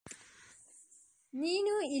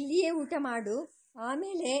ನೀನು ಇಲ್ಲಿಯೇ ಊಟ ಮಾಡು,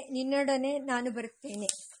 ಆಮೇಲೆ ನಿನ್ನೊಡನೆ ನಾನು ಬರುತ್ತೇನೆ.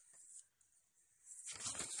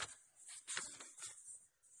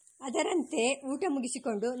 ಅದರಂತೆ ಊಟ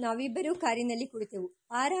ಮುಗಿಸಿಕೊಂಡು ನಾವಿಬ್ಬರೂ ಕಾರಿನಲ್ಲಿ ಕುಳಿತೆವು.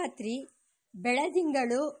 ಆ ರಾತ್ರಿ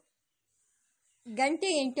ಬೆಳದಿಂಗಳು ಗಂಟೆ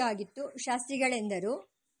 8 ಆಗಿತ್ತು. ಶಾಸ್ತ್ರಿಗಳೆಂದರು,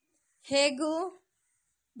 ಹೇಗೂ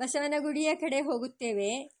ಬಸವನಗುಡಿಯ ಕಡೆ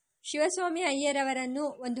ಹೋಗುತ್ತೇವೆ, ಶಿವಸ್ವಾಮಿ ಅಯ್ಯರವರನ್ನು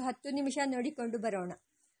ಒಂದು 10 ನಿಮಿಷ ನೋಡಿಕೊಂಡು ಬರೋಣ.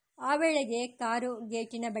 ಆ ವೇಳೆಗೆ ಕಾರು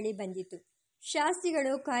ಗೇಟಿನ ಬಳಿ ಬಂದಿತು.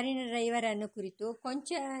 ಶಾಸ್ತ್ರಿಗಳು ಕಾರಿನ ಡ್ರೈವರನ್ನು ಕುರಿತು,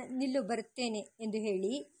 ಕೊಂಚ ನಿಲ್ಲು, ಬರುತ್ತೇನೆ ಎಂದು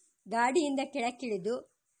ಹೇಳಿ ಗಾಡಿಯಿಂದ ಕೆಳಕ್ಕಿಳಿದು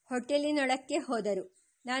ಹೋಟೆಲಿನೊಳಕ್ಕೆ ಹೋದರು.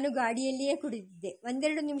 ನಾನು ಗಾಡಿಯಲ್ಲಿಯೇ ಕುಳಿತಿದ್ದೆ.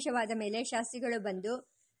 1-2 ನಿಮಿಷವಾದ ಮೇಲೆ ಶಾಸ್ತ್ರಿಗಳು ಬಂದು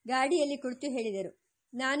ಗಾಡಿಯಲ್ಲಿ ಕುಳಿತು ಹೇಳಿದರು,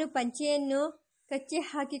 ನಾನು ಪಂಚೆಯನ್ನು ಕಚ್ಚೆ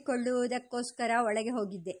ಹಾಕಿಕೊಳ್ಳುವುದಕ್ಕೋಸ್ಕರ ಒಳಗೆ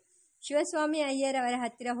ಹೋಗಿದ್ದೆ. ಶಿವಸ್ವಾಮಿ ಅಯ್ಯರವರ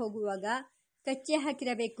ಹತ್ತಿರ ಹೋಗುವಾಗ ಕಚ್ಚೆ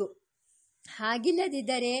ಹಾಕಿರಬೇಕು,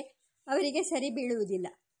 ಹಾಗಿಲ್ಲದಿದ್ದರೆ ಅವರಿಗೆ ಸರಿ ಬೀಳುವುದಿಲ್ಲ.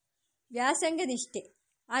 ವ್ಯಾಸಂಗ ನಿಷ್ಠೆ.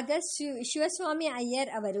 ಆಗ ಶಿವಸ್ವಾಮಿ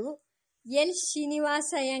ಅಯ್ಯರ್ ಅವರು ಎಲ್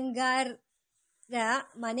ಶ್ರೀನಿವಾಸಯ್ಯಂಗಾರ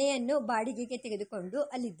ಮನೆಯನ್ನು ಬಾಡಿಗೆಗೆ ತೆಗೆದುಕೊಂಡು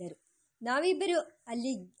ಅಲ್ಲಿದ್ದರು. ನಾವಿಬ್ಬರು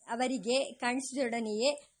ಅವರಿಗೆ ಕಾಣಿಸಿದೊಡನೆಯೇ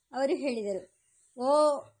ಅವರು ಹೇಳಿದರು, ಓ,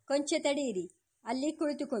 ಕೊಂಚ ತಡೆಯಿರಿ, ಅಲ್ಲಿ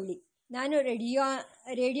ಕುಳಿತುಕೊಳ್ಳಿ, ನಾನು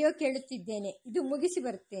ರೇಡಿಯೋ ಕೇಳುತ್ತಿದ್ದೇನೆ, ಇದು ಮುಗಿಸಿ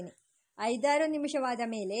ಬರುತ್ತೇನೆ. 5-6 ನಿಮಿಷವಾದ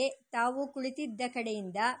ಮೇಲೆ ತಾವು ಕುಳಿತಿದ್ದ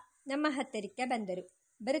ಕಡೆಯಿಂದ ನಮ್ಮ ಹತ್ತಿರಕ್ಕೆ ಬಂದರು.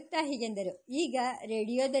 ಬರುತ್ತಾ ಹೀಗೆಂದರು, ಈಗ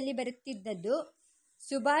ರೇಡಿಯೋದಲ್ಲಿ ಬರುತ್ತಿದ್ದದ್ದು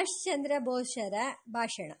ಸುಭಾಷ್ ಚಂದ್ರ ಬೋಸರ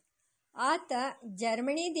ಭಾಷಣ. ಆತ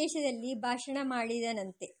ಜರ್ಮನಿ ದೇಶದಲ್ಲಿ ಭಾಷಣ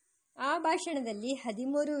ಮಾಡಿದನಂತೆ. ಆ ಭಾಷಣದಲ್ಲಿ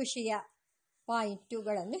 13 ವಿಷಯ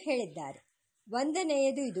ಪಾಯಿಂಟುಗಳನ್ನು ಹೇಳಿದ್ದಾರೆ.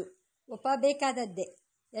 1ನೆಯದು ಇದು ಒಪ್ಪಬೇಕಾದದ್ದೇ.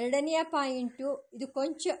 2ನೆಯ ಪಾಯಿಂಟು ಇದು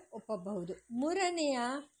ಕೊಂಚ ಒಪ್ಪಬಹುದು. 3ನೆಯ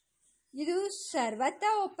ಇದು ಸರ್ವತಾ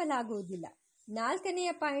ಒಪ್ಪಲಾಗುವುದಿಲ್ಲ.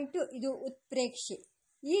 4ನೆಯ ಪಾಯಿಂಟು ಇದು ಉತ್ಪ್ರೇಕ್ಷೆ.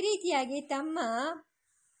 ಈ ರೀತಿಯಾಗಿ ತಮ್ಮ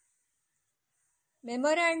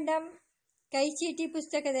ಮೆಮೊರಾಂಡಮ್ ಕೈಚೀಟಿ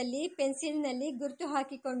ಪುಸ್ತಕದಲ್ಲಿ ಪೆನ್ಸಿಲ್ನಲ್ಲಿ ಗುರುತು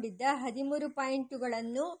ಹಾಕಿಕೊಂಡಿದ್ದ 13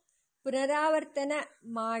 ಪಾಯಿಂಟುಗಳನ್ನು ಪುನರಾವರ್ತನ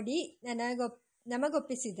ಮಾಡಿ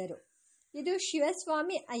ನಮಗೊಪ್ಪಿಸಿದರು. ಇದು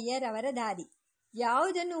ಶಿವಸ್ವಾಮಿ ಅಯ್ಯರ್ ಅವರ ದಾರಿ.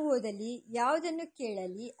 ಯಾವುದನ್ನು ಓದಲಿ, ಯಾವುದನ್ನು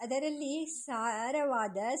ಕೇಳಲಿ, ಅದರಲ್ಲಿ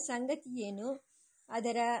ಸಾರವಾದ ಸಂಗತಿಯೇನು,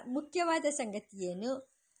 ಅದರ ಮುಖ್ಯವಾದ ಸಂಗತಿಯೇನು,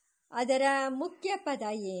 ಅದರ ಮುಖ್ಯ ಪದ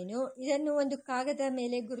ಏನು, ಇದನ್ನು ಒಂದು ಕಾಗದ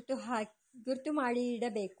ಮೇಲೆ ಗುರುತು ಮಾಡಿ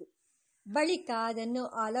ಇಡಬೇಕು. ಬಳಿಕ ಅದನ್ನು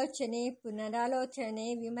ಆಲೋಚನೆ, ಪುನರಾಲೋಚನೆ,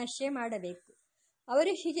 ವಿಮರ್ಶೆ ಮಾಡಬೇಕು.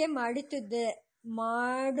 ಅವರು ಹೀಗೆ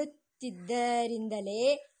ಮಾಡುತ್ತಿದ್ದರಿಂದಲೇ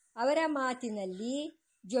ಅವರ ಮಾತಿನಲ್ಲಿ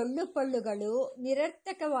ಜೊಳ್ಳು ಪೊಳ್ಳುಗಳು,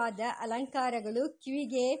 ನಿರರ್ಥಕವಾದ ಅಲಂಕಾರಗಳು,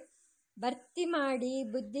 ಕಿವಿಗೆ ಭರ್ತಿ ಮಾಡಿ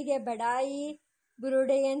ಬುದ್ಧಿಗೆ ಬಡಾಯಿ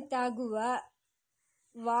ಬುರುಡೆಯಂತಾಗುವ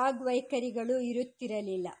ವಾಗ್ವೈಖರಿಗಳು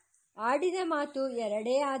ಇರುತ್ತಿರಲಿಲ್ಲ. ಆಡಿದ ಮಾತು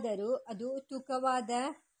 2 ಆದರೂ ಅದು ತೂಕವಾದ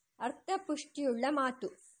ಅರ್ಥಪುಷ್ಟಿಯುಳ್ಳ ಮಾತು.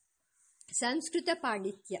 ಸಂಸ್ಕೃತ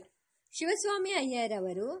ಪಾಂಡಿತ್ಯ. ಶಿವಸ್ವಾಮಿ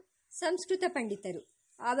ಅಯ್ಯರವರು ಸಂಸ್ಕೃತ ಪಂಡಿತರು.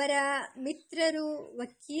 ಅವರ ಮಿತ್ರರು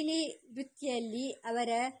ವಕೀಲಿ ವೃತ್ತಿಯಲ್ಲಿ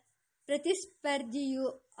ಅವರ ಪ್ರತಿಸ್ಪರ್ಧಿಯೂ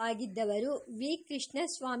ಆಗಿದ್ದವರು ವಿ.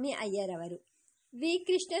 ಕೃಷ್ಣಸ್ವಾಮಿ ಅಯ್ಯರವರು. ವಿ.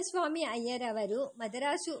 ಕೃಷ್ಣಸ್ವಾಮಿ ಅಯ್ಯರವರು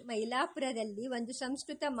ಮದರಾಸು ಮೈಲಾಪುರದಲ್ಲಿ ಒಂದು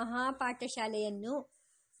ಸಂಸ್ಕೃತ ಮಹಾಪಾಠಶಾಲೆಯನ್ನು,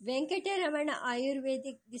 ವೆಂಕಟರಮಣ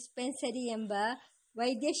ಆಯುರ್ವೇದಿಕ್ ಡಿಸ್ಪೆನ್ಸರಿ ಎಂಬ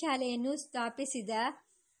ವೈದ್ಯಶಾಲೆಯನ್ನು ಸ್ಥಾಪಿಸಿದ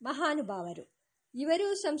ಮಹಾನುಭಾವರು. ಇವರು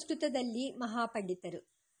ಸಂಸ್ಕೃತದಲ್ಲಿ ಮಹಾಪಂಡಿತರು.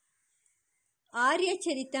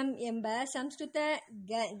 ಆರ್ಯಚರಿತಂ ಎಂಬ ಸಂಸ್ಕೃತ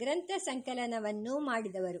ಗ್ರಂಥ ಸಂಕಲನವನ್ನು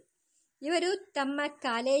ಮಾಡಿದವರು. ಇವರು ತಮ್ಮ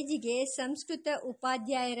ಕಾಲೇಜಿಗೆ ಸಂಸ್ಕೃತ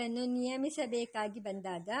ಉಪಾಧ್ಯಾಯರನ್ನು ನೇಮಿಸಬೇಕಾಗಿ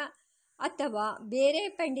ಬಂದಾಗ ಅಥವಾ ಬೇರೆ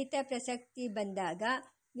ಪಂಡಿತ ಪ್ರಸಕ್ತಿ ಬಂದಾಗ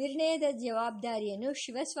ನಿರ್ಣಯದ ಜವಾಬ್ದಾರಿಯನ್ನು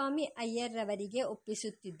ಶಿವಸ್ವಾಮಿ ಅಯ್ಯರ್ರವರಿಗೆ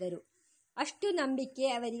ಒಪ್ಪಿಸುತ್ತಿದ್ದರು. ಅಷ್ಟು ನಂಬಿಕೆ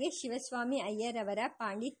ಅವರಿಗೆ ಶಿವಸ್ವಾಮಿ ಅಯ್ಯರವರ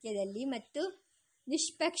ಪಾಂಡಿತ್ಯದಲ್ಲಿ ಮತ್ತು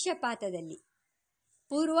ನಿಷ್ಪಕ್ಷಪಾತದಲ್ಲಿ.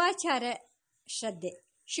 ಪೂರ್ವಾಚಾರ ಶ್ರದ್ಧೆ.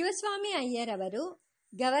 ಶಿವಸ್ವಾಮಿ ಅಯ್ಯರವರು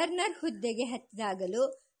ಗವರ್ನರ್ ಹುದ್ದೆಗೆ ಹತ್ತಿದಾಗಲೂ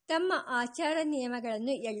ತಮ್ಮ ಆಚಾರ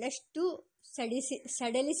ನಿಯಮಗಳನ್ನು ಎಳ್ಳಷ್ಟೂ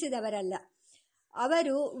ಸಡಿಲಿಸಿದವರಲ್ಲ.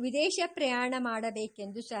 ಅವರು ವಿದೇಶ ಪ್ರಯಾಣ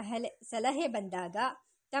ಮಾಡಬೇಕೆಂದು ಸಲಹೆ ಬಂದಾಗ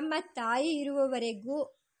ತಮ್ಮ ತಾಯಿ ಇರುವವರೆಗೂ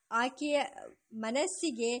ಆಕೆಯ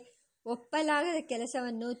ಮನಸ್ಸಿಗೆ ಒಪ್ಪಲಾಗದ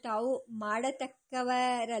ಕೆಲಸವನ್ನು ತಾವು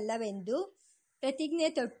ಮಾಡತಕ್ಕವರಲ್ಲವೆಂದು ಪ್ರತಿಜ್ಞೆ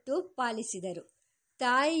ತೊಟ್ಟು ಪಾಲಿಸಿದರು.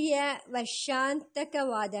 ತಾಯಿಯ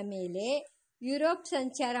ವರ್ಷಾಂತಕವಾದ ಮೇಲೆ ಯುರೋಪ್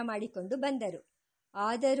ಸಂಚಾರ ಮಾಡಿಕೊಂಡು ಬಂದರು.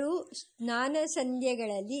 ಆದರೂ ಸ್ನಾನ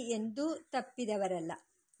ಸಂಧ್ಯೆಗಳಲ್ಲಿ ಎಂದೂ ತಪ್ಪಿದವರಲ್ಲ.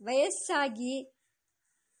 ವಯಸ್ಸಾಗಿ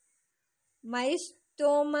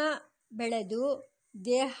ಮೈಸ್ತೋಮ ಬೆಳೆದು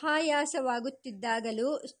ದೇಹಾಯಾಸವಾಗುತ್ತಿದ್ದಾಗಲೂ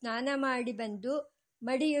ಸ್ನಾನ ಮಾಡಿ ಬಂದು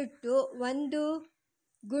ಮಡಿಯುಟ್ಟು ಒಂದು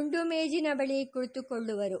ಗುಂಡು ಮೇಜಿನ ಬಳಿ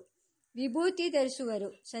ಕುಳಿತುಕೊಳ್ಳುವರು. ವಿಭೂತಿ ಧರಿಸುವರು.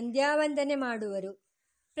 ಸಂಧ್ಯಾವಂದನೆ ಮಾಡುವರು.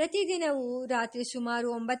 ಪ್ರತಿದಿನವೂ ರಾತ್ರಿ ಸುಮಾರು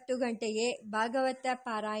 9 ಗಂಟೆಗೆ ಭಾಗವತ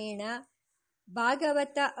ಪಾರಾಯಣ.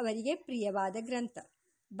 ಭಾಗವತ ಅವರಿಗೆ ಪ್ರಿಯವಾದ ಗ್ರಂಥ.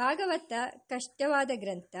 ಭಾಗವತ ಕಷ್ಟವಾದ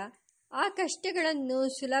ಗ್ರಂಥ. ಆ ಕಷ್ಟಗಳನ್ನು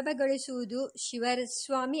ಸುಲಭಗೊಳಿಸುವುದು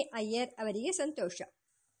ಶಿವಸ್ವಾಮಿ ಅಯ್ಯರ್ ಅವರಿಗೆ ಸಂತೋಷ.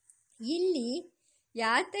 ಇಲ್ಲಿ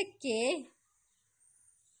ಯಾತಕ್ಕೆ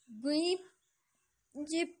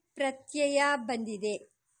ಗುಂಜಿ ಪ್ರತ್ಯಯ ಬಂದಿದೆ,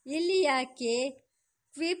 ಇಲ್ಲಿ ಯಾಕೆ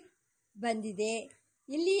ಕ್ವಿಪ್ ಬಂದಿದೆ,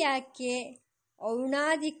 ಇಲ್ಲಿ ಯಾಕೆ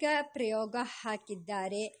ಔಣಾದಿಕ ಪ್ರಯೋಗ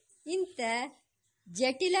ಹಾಕಿದ್ದಾರೆ, ಇಂಥ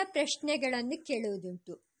ಜಟಿಲ ಪ್ರಶ್ನೆಗಳನ್ನು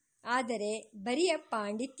ಕೇಳುವುದುಂಟು. ಆದರೆ ಬರಿಯ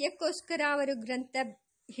ಪಾಂಡಿತ್ಯಕ್ಕೋಸ್ಕರ ಅವರು ಗ್ರಂಥ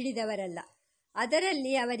ಹಿಡಿದವರಲ್ಲ.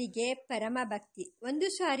 ಅದರಲ್ಲಿ ಅವರಿಗೆ ಪರಮ ಭಕ್ತಿ. ಒಂದು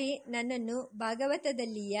ಸಾರಿ ನನ್ನನ್ನು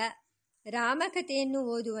ಭಾಗವತದಲ್ಲಿಯ ರಾಮಕಥೆಯನ್ನು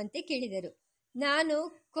ಓದುವಂತೆ ಕೇಳಿದರು. ನಾನು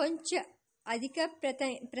ಕೊಂಚ ಅಧಿಕ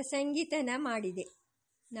ಪ್ರಸಂಗಿತನ ಮಾಡಿದೆ.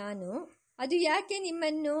 ನಾನು ಅದು ಯಾಕೆ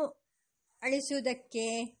ನಿಮ್ಮನ್ನು ಅಳಿಸುವುದಕ್ಕೆ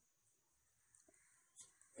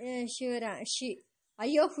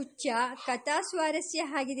ಅಯ್ಯೋ ಹುಚ್ಚ, ಕಥಾ ಸ್ವಾರಸ್ಯ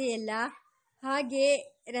ಆಗಿದೆಯಲ್ಲ, ಹಾಗೆ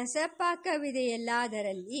ರಸಪಾಕವಿದೆಯಲ್ಲ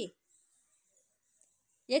ಅದರಲ್ಲಿ.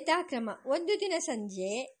 ಯಥಾಕ್ರಮ ಒಂದು ದಿನ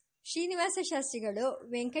ಸಂಜೆ ಶ್ರೀನಿವಾಸ ಶಾಸ್ತ್ರಿಗಳು,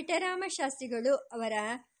 ವೆಂಕಟರಾಮ ಶಾಸ್ತ್ರಿಗಳು ಅವರ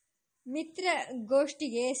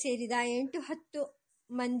ಮಿತ್ರಗೋಷ್ಠಿಗೆ ಸೇರಿದ 8-10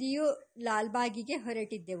 ಮಂದಿಯೂ ಲಾಲ್ಬಾಗಿಗೆ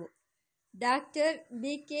ಹೊರಟಿದ್ದೆವು. Doctor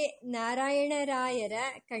BK. ನಾರಾಯಣರಾಯರ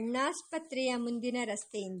ಕಣ್ಣಾಸ್ಪತ್ರೆಯ ಮುಂದಿನ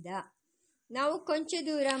ರಸ್ತೆಯಿಂದ ನಾವು ಕೊಂಚ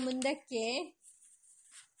ದೂರ ಮುಂದಕ್ಕೆ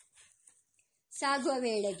ಸಾಗುವ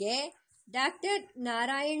ವೇಳೆಗೆ ಡಾಕ್ಟರ್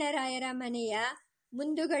ನಾರಾಯಣರಾಯರ ಮನೆಯ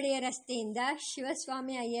ಮುಂದುಗಡೆಯ ರಸ್ತೆಯಿಂದ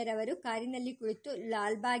ಶಿವಸ್ವಾಮಿ ಅಯ್ಯರವರು ಕಾರಿನಲ್ಲಿ ಕುಳಿತು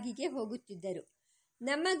ಲಾಲ್ಬಾಗಿಗೆ ಹೋಗುತ್ತಿದ್ದರು.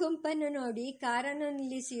 ನಮ್ಮ ಗುಂಪನ್ನು ನೋಡಿ ಕಾರನ್ನು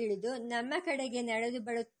ನಿಲ್ಲಿಸಿ ಇಳಿದು ನಮ್ಮ ಕಡೆಗೆ ನಡೆದು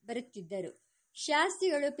ಬರುತ್ತಿದ್ದರು.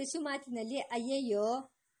 ಶಾಸ್ತ್ರಿಗಳು ಪಿಸುಮಾತಿನಲ್ಲಿ, ಅಯ್ಯಯ್ಯೋ,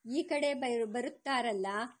 ಈ ಕಡೆ ಬರುತ್ತಾರಲ್ಲ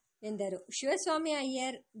ಎಂದರು. ಶಿವಸ್ವಾಮಿ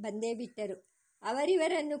ಅಯ್ಯರ್ ಬಂದೇ ಬಿಟ್ಟರು.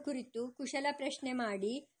 ಅವರಿವರನ್ನು ಕುರಿತು ಕುಶಲ ಪ್ರಶ್ನೆ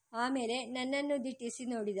ಮಾಡಿ ಆಮೇಲೆ ನನ್ನನ್ನು ದಿಟ್ಟಿಸಿ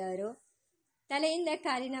ನೋಡಿದರು. ತಲೆಯಿಂದ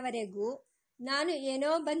ಕಾಲಿನವರೆಗೂ ನಾನು ಏನೋ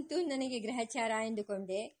ಬಂತು ನನಗೆ ಗ್ರಹಚಾರ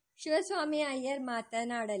ಎಂದುಕೊಂಡೆ. ಶಿವಸ್ವಾಮಿ ಅಯ್ಯರ್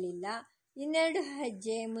ಮಾತನಾಡಲಿಲ್ಲ. 2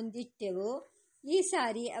 ಹೆಜ್ಜೆ ಮುಂದಿಟ್ಟೆವು. ಈ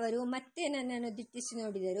ಸಾರಿ ಅವರು ಮತ್ತೆ ನನ್ನನ್ನು ದಿಟ್ಟಿಸಿ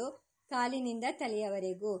ನೋಡಿದರು, ಕಾಲಿನಿಂದ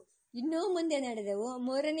ತಲೆಯವರೆಗೂ. ಇನ್ನೂ ಮುಂದೆ ನಡೆದೆವು.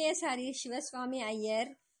 3ನೆಯ ಸಾರಿ ಶಿವಸ್ವಾಮಿ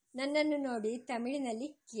ಅಯ್ಯರ್ ನನ್ನನ್ನು ನೋಡಿ ತಮಿಳಿನಲ್ಲಿ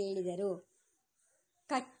ಕೇಳಿದರು,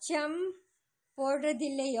 ಕಚ್ಚಂ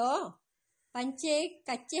ಪೋಡ್ರದಿಲ್ಲೆಯೋ, ಪಂಚೆ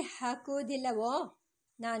ಕಚ್ಚೆ ಹಾಕುವುದಿಲ್ಲವೋ?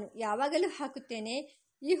 ನಾನು, ಯಾವಾಗಲೂ ಹಾಕುತ್ತೇನೆ,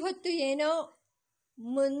 ಈ ಹೊತ್ತು ಏನೋ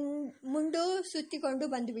ಮುಂಡು ಸುತ್ತಿಕೊಂಡು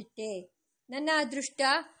ಬಂದುಬಿಟ್ಟೆ. ನನ್ನ ಅದೃಷ್ಟ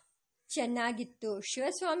ಚೆನ್ನಾಗಿತ್ತು.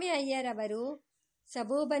 ಶಿವಸ್ವಾಮಿ ಅಯ್ಯರ್ ಅವರು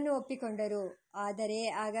ಸಬೂಬನ್ನು ಒಪ್ಪಿಕೊಂಡರು. ಆದರೆ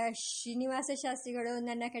ಆಗ ಶ್ರೀನಿವಾಸ ಶಾಸ್ತ್ರಿಗಳು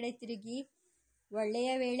ನನ್ನ ಕಡೆ ತಿರುಗಿ,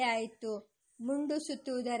 ಒಳ್ಳೆಯ ವೇಳೆ ಆಯಿತು, ಮುಂಡು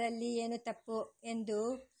ಸುತ್ತುವುದರಲ್ಲಿ ಏನು ತಪ್ಪು ಎಂದು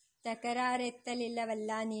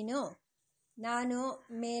ತಕರಾರೆತ್ತಲಿಲ್ಲವಲ್ಲ ನೀನು? ನಾನು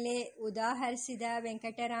ಮೇಲೆ ಉದಾಹರಿಸಿದ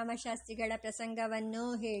ವೆಂಕಟರಾಮ ಶಾಸ್ತ್ರಿಗಳ ಪ್ರಸಂಗವನ್ನು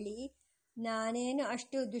ಹೇಳಿ, ನಾನೇನು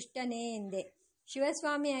ಅಷ್ಟು ದುಷ್ಟನೇ ಎಂದೆ.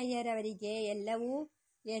 ಶಿವಸ್ವಾಮಿ ಅಯ್ಯರವರಿಗೆ ಎಲ್ಲವೂ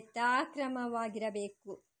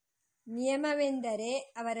ಯಥಾಕ್ರಮವಾಗಿರಬೇಕು. ನಿಯಮವೆಂದರೆ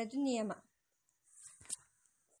ಅವರದು ನಿಯಮ.